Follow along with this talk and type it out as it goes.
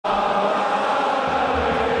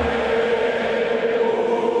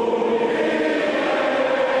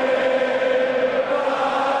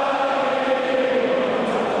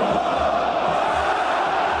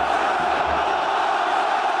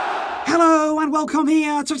and welcome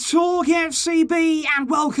here to Talk FCB, and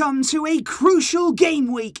welcome to a crucial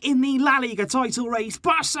game week in the La Liga title race.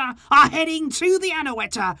 Barça are heading to the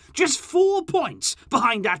Anoeta, just 4 points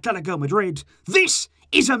behind Atletico Madrid. This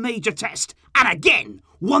is a major test, and again,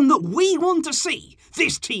 one that we want to see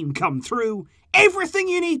this team come through. Everything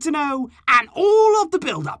you need to know, and all of the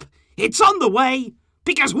build-up. It's on the way,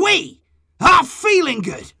 because we are feeling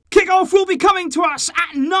good. Kickoff will be coming to us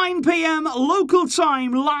at 9 PM local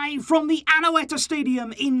time, live from the Anoeta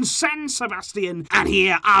Stadium in San Sebastian. And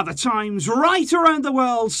here are the times right around the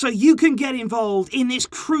world so you can get involved in this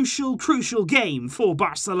crucial game for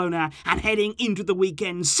Barcelona. And heading into the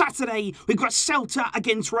weekend, Saturday, we've got Celta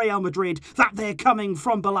against Real Madrid. That they're coming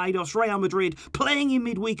from Balaidos. Real Madrid playing in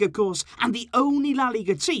midweek, of course, and the only La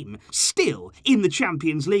Liga team still in the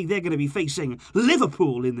Champions League. They're going to be facing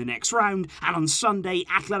Liverpool in the next round. And on Sunday,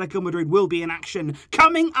 Atletico Madrid will be in action,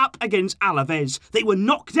 coming up against Alaves. They were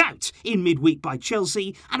knocked out in midweek by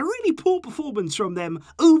Chelsea, and a really poor performance from them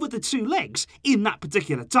over the two legs in that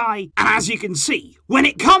particular tie. And as you can see, when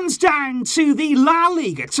it comes down to the La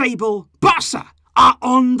Liga table, Barça are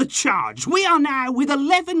on the charge. We are now with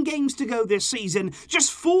 11 games to go this season,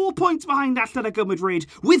 just 4 points behind Atletico Madrid,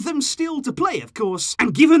 with them still to play, of course.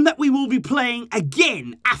 And given that we will be playing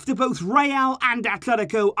again after both Real and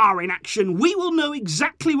Atletico are in action, we will know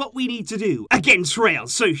exactly what we need to do against Real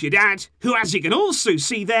Sociedad, who, as you can also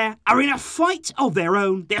see there, are in a fight of their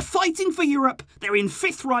own. They're fighting for Europe. They're in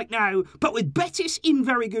 5th right now, but with Betis in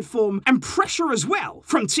very good form and pressure as well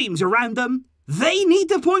from teams around them, they need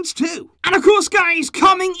the points too. And of course, guys,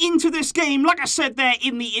 coming into this game, like I said there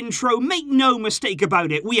in the intro, make no mistake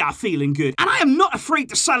about it, we are feeling good. And I am not afraid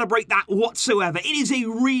to celebrate that whatsoever. It is a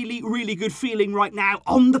really good feeling right now,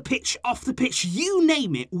 on the pitch, off the pitch, you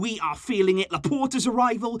name it, we are feeling it. Laporta's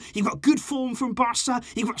arrival, you've got good form from Barça,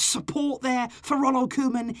 you've got support there for Ronald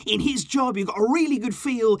Koeman in his job, you've got a really good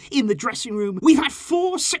feel in the dressing room. We've had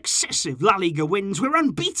 4 successive La Liga wins, we're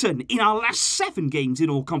unbeaten in our last 7 games in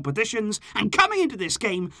all competitions, and coming into this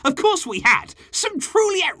game, of course we had some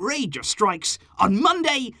truly outrageous strikes on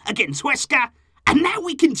Monday against Huesca, and now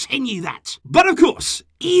we continue that. But of course,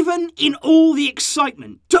 even in all the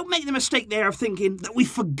excitement, don't make the mistake there of thinking that we've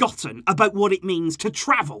forgotten about what it means to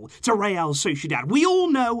travel to Real Sociedad. We all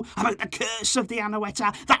know about the curse of the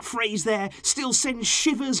Anoeta. That phrase there still sends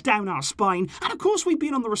shivers down our spine. And of course, we've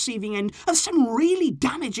been on the receiving end of some really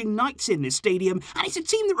damaging nights in this stadium. And it's a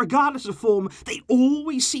team that, regardless of form, they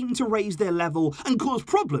always seem to raise their level and cause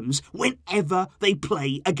problems whenever they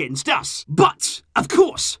play against us. But, of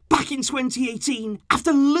course, back in 2018,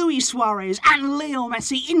 after Luis Suarez and Lionel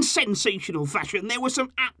Messi in sensational fashion, there were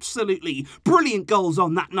some absolutely brilliant goals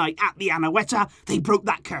on that night at the Anoeta. They broke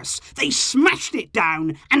that curse. They smashed it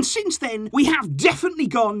down. And since then, we have definitely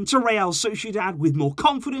gone to Real Sociedad with more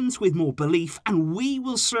confidence, with more belief, and we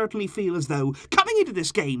will certainly feel as though, coming into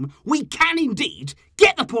this game, we can indeed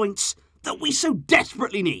get the points that we so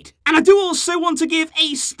desperately need. And I do also want to give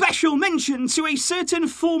a special mention to a certain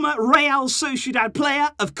former Real Sociedad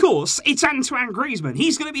player. Of course, it's Antoine Griezmann.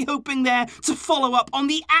 He's going to be hoping there to follow up on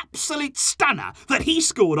the absolute stunner that he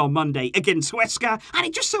scored on Monday against Huesca. And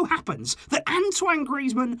it just so happens that Antoine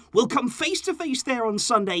Griezmann will come face to face there on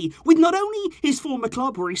Sunday with not only his former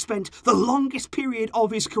club, where he spent the longest period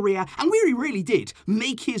of his career and where he really did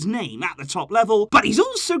make his name at the top level, but he's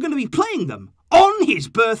also going to be playing them on his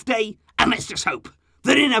birthday. And let's just hope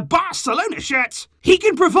that in a Barcelona shirt, he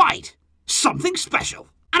can provide something special.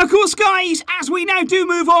 And of course, guys, as we now do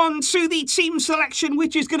move on to the team selection,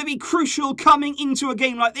 which is going to be crucial coming into a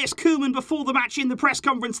game like this, Koeman, before the match in the press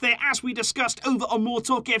conference there, as we discussed over on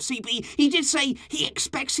MORETALKFCB, he did say he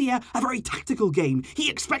expects here a very tactical game. He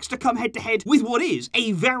expects to come head-to-head with what is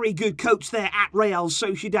a very good coach there at Real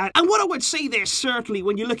Sociedad. And what I would say there, certainly,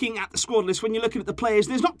 when you're looking at the squad list, when you're looking at the players,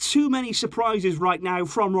 there's not too many surprises right now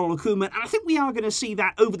from Ronald Koeman, and I think we are going to see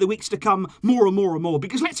that over the weeks to come more and more,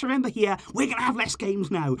 because let's remember here, we're going to have less games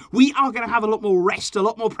now. We are going to have a lot more rest, a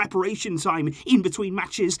lot more preparation time in between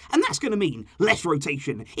matches, and that's going to mean less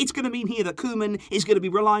rotation. It's going to mean here that Koeman is going to be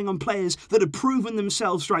relying on players that have proven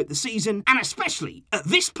themselves throughout the season, and especially at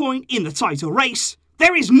this point in the title race,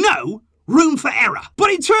 there is no room for error.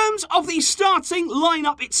 But in terms of the starting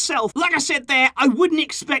lineup itself, like I said there, I wouldn't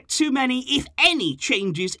expect too many, if any,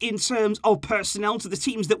 changes in terms of personnel to the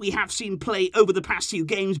teams that we have seen play over the past few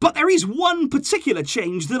games. But there is one particular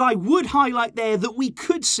change that I would highlight there that we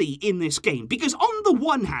could see in this game. Because on the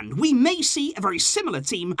one hand, we may see a very similar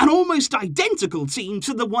team, an almost identical team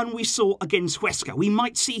to the one we saw against Huesca. We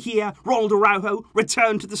might see here Ronald Araujo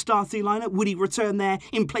return to the starting lineup. Would he return there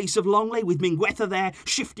in place of Longley, with Mingueza there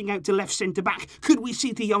shifting out to left left centre-back? Could we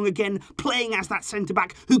see De Jong again playing as that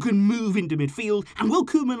centre-back who can move into midfield? And will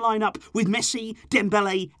Koeman line up with Messi,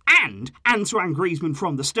 Dembele and Antoine Griezmann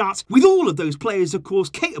from the start, with all of those players, of course,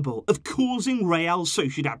 capable of causing Real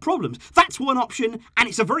Sociedad problems? That's one option, and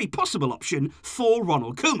it's a very possible option for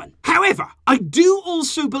Ronald Koeman. However, I do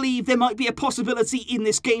also believe there might be a possibility in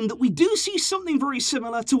this game that we do see something very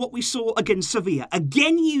similar to what we saw against Sevilla,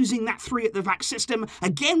 again using that three at the back system,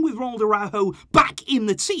 again with Ronald Araujo back in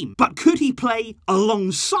the team. But could he play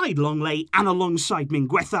alongside Longley and alongside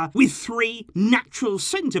Mingueza with three natural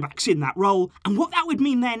centre-backs in that role? And what that would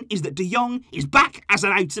mean then is that De Jong is back as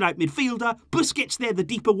an out-and-out midfielder, Busquets there the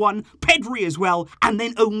deeper one, Pedri as well, and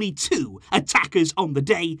then only two attackers on the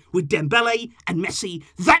day with Dembele and Messi.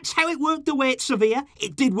 That's how it worked away at Sevilla.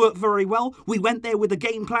 It did work very well. We went there with a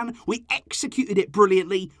game plan. We executed it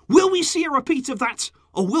brilliantly. Will we see a repeat of that?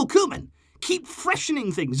 Or will Koeman keep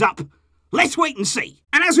freshening things up? Let's wait and see.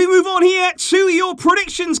 And as we move on here to your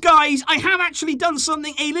predictions, guys, I have actually done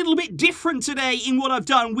something a little bit different today in what I've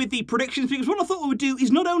done with the predictions, because what I thought I would do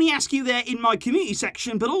is not only ask you there in my community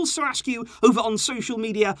section, but also ask you over on social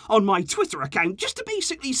media on my Twitter account, just to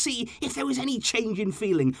basically see if there was any change in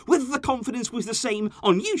feeling, whether the confidence was the same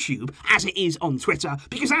on YouTube as it is on Twitter.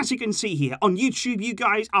 Because as you can see here, on YouTube, you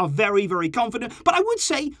guys are very, very confident, but I would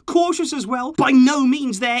say cautious as well. By no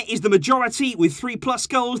means there is the majority with 3+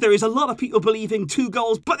 goals. There is a lot of people believing 2 goals.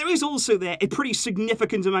 But there is also there a pretty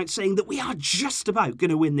significant amount saying that we are just about going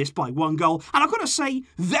to win this by 1 goal. And I've got to say,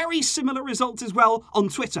 very similar results as well on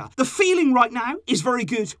Twitter. The feeling right now is very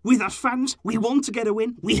good with us fans. We want to get a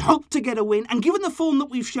win. We hope to get a win. And given the form that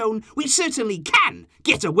we've shown, we certainly can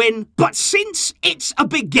get a win. But since it's a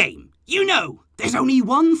big game, you know, there's only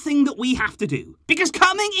one thing that we have to do. Because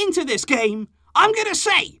coming into this game, I'm going to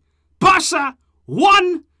say, Barça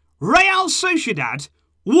 1, Real Sociedad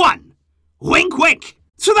 1. Wink, wink.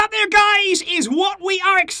 So that there, guys, is what we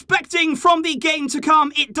are expecting from the game to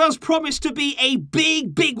come. It does promise to be a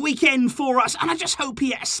big, big weekend for us. And I just hope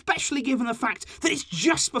here, especially given the fact that it's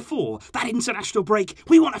just before that international break,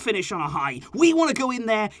 we want to finish on a high. We want to go in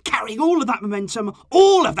there carrying all of that momentum,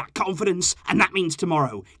 all of that confidence. And that means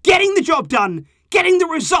tomorrow, getting the job done, getting the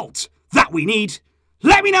result that we need.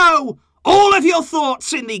 Let me know all of your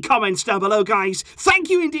thoughts in the comments down below, guys.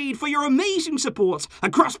 Thank you indeed for your amazing support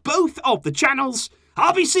across both of the channels.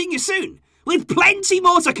 I'll be seeing you soon with plenty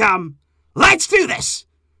more to come. Let's do this.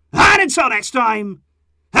 And until next time,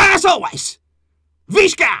 as always,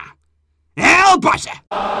 Visca El Barça.